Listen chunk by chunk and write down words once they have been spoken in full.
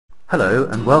Hello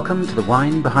and welcome to the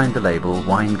Wine Behind the Label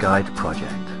Wine Guide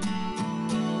project.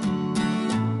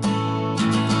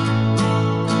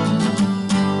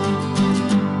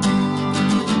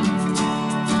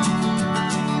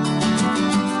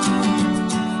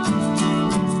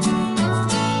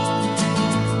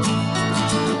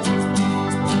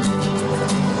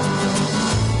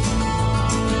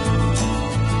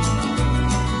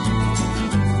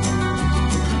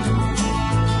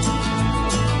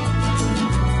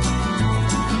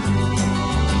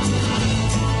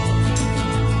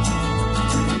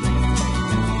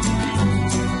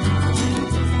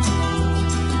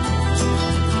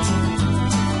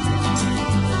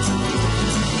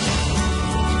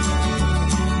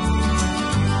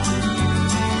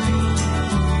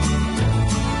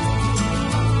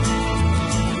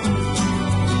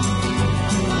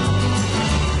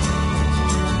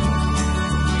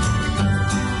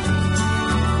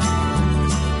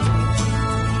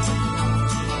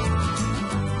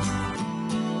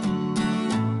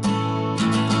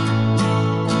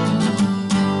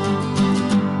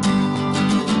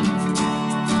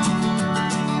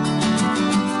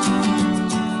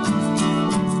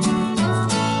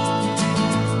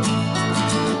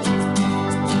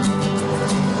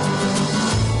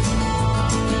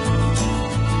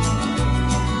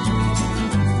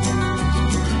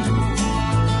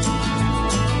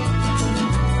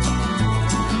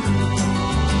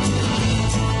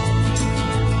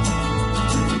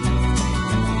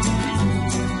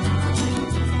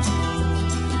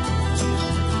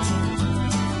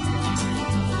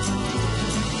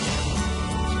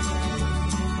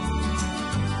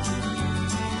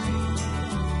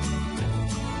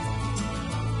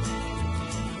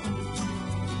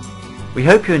 We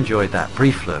hope you enjoyed that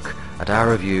brief look at our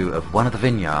review of one of the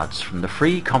vineyards from the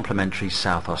free complimentary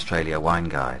South Australia Wine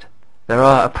Guide. There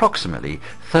are approximately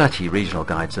 30 regional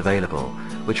guides available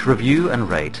which review and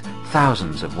rate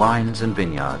thousands of wines and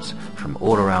vineyards from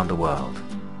all around the world.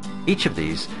 Each of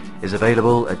these is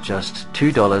available at just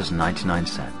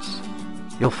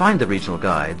 $2.99. You'll find the regional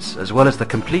guides as well as the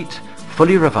complete,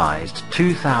 fully revised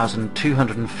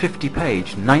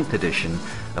 2,250-page 9th edition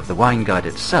of the Wine Guide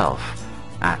itself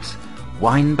at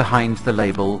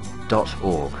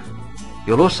winebehindthelabel.org.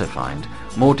 You'll also find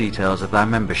more details of our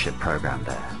membership program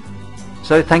there.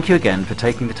 So thank you again for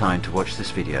taking the time to watch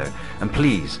this video, and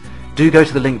please do go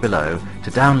to the link below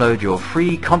to download your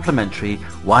free complimentary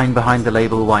Wine Behind the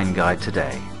Label Wine Guide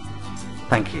today.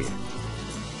 Thank you.